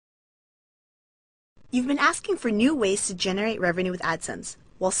You've been asking for new ways to generate revenue with Adsense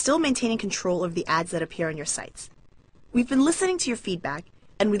while still maintaining control of the ads that appear on your sites. We've been listening to your feedback,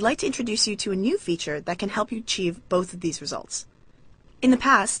 and we'd like to introduce you to a new feature that can help you achieve both of these results. In the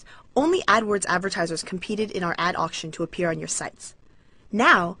past, only AdWords advertisers competed in our ad auction to appear on your sites.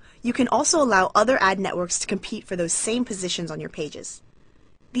 Now, you can also allow other ad networks to compete for those same positions on your pages.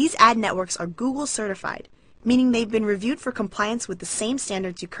 These ad networks are Google certified, meaning they've been reviewed for compliance with the same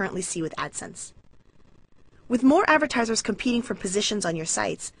standards you currently see with Adsense. With more advertisers competing for positions on your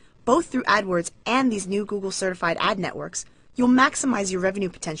sites, both through AdWords and these new Google certified ad networks, you'll maximize your revenue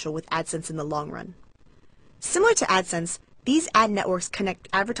potential with Adsense in the long run. Similar to Adsense, these ad networks connect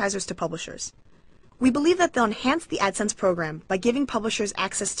advertisers to publishers. We believe that they'll enhance the Adsense program by giving publishers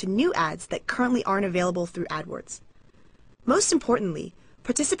access to new ads that currently aren't available through AdWords. Most importantly,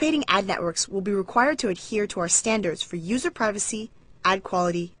 participating ad networks will be required to adhere to our standards for user privacy, ad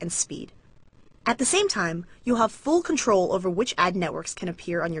quality, and speed. At the same time, you'll have full control over which ad networks can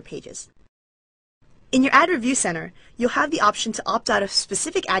appear on your pages. In your Ad Review Center, you'll have the option to opt out of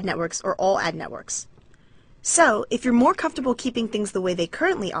specific ad networks or all ad networks. So, if you're more comfortable keeping things the way they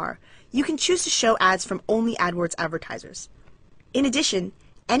currently are, you can choose to show ads from only AdWords advertisers. In addition,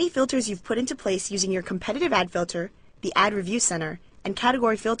 any filters you've put into place using your competitive ad filter, the Ad Review Center, and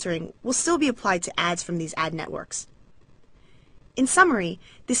category filtering will still be applied to ads from these ad networks. In summary,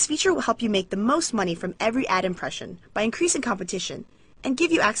 this feature will help you make the most money from every ad impression by increasing competition and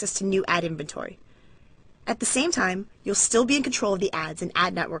give you access to new ad inventory. At the same time, you'll still be in control of the ads and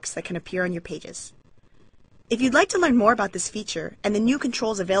ad networks that can appear on your pages. If you'd like to learn more about this feature and the new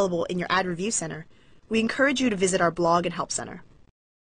controls available in your Ad Review Center, we encourage you to visit our blog and Help Center.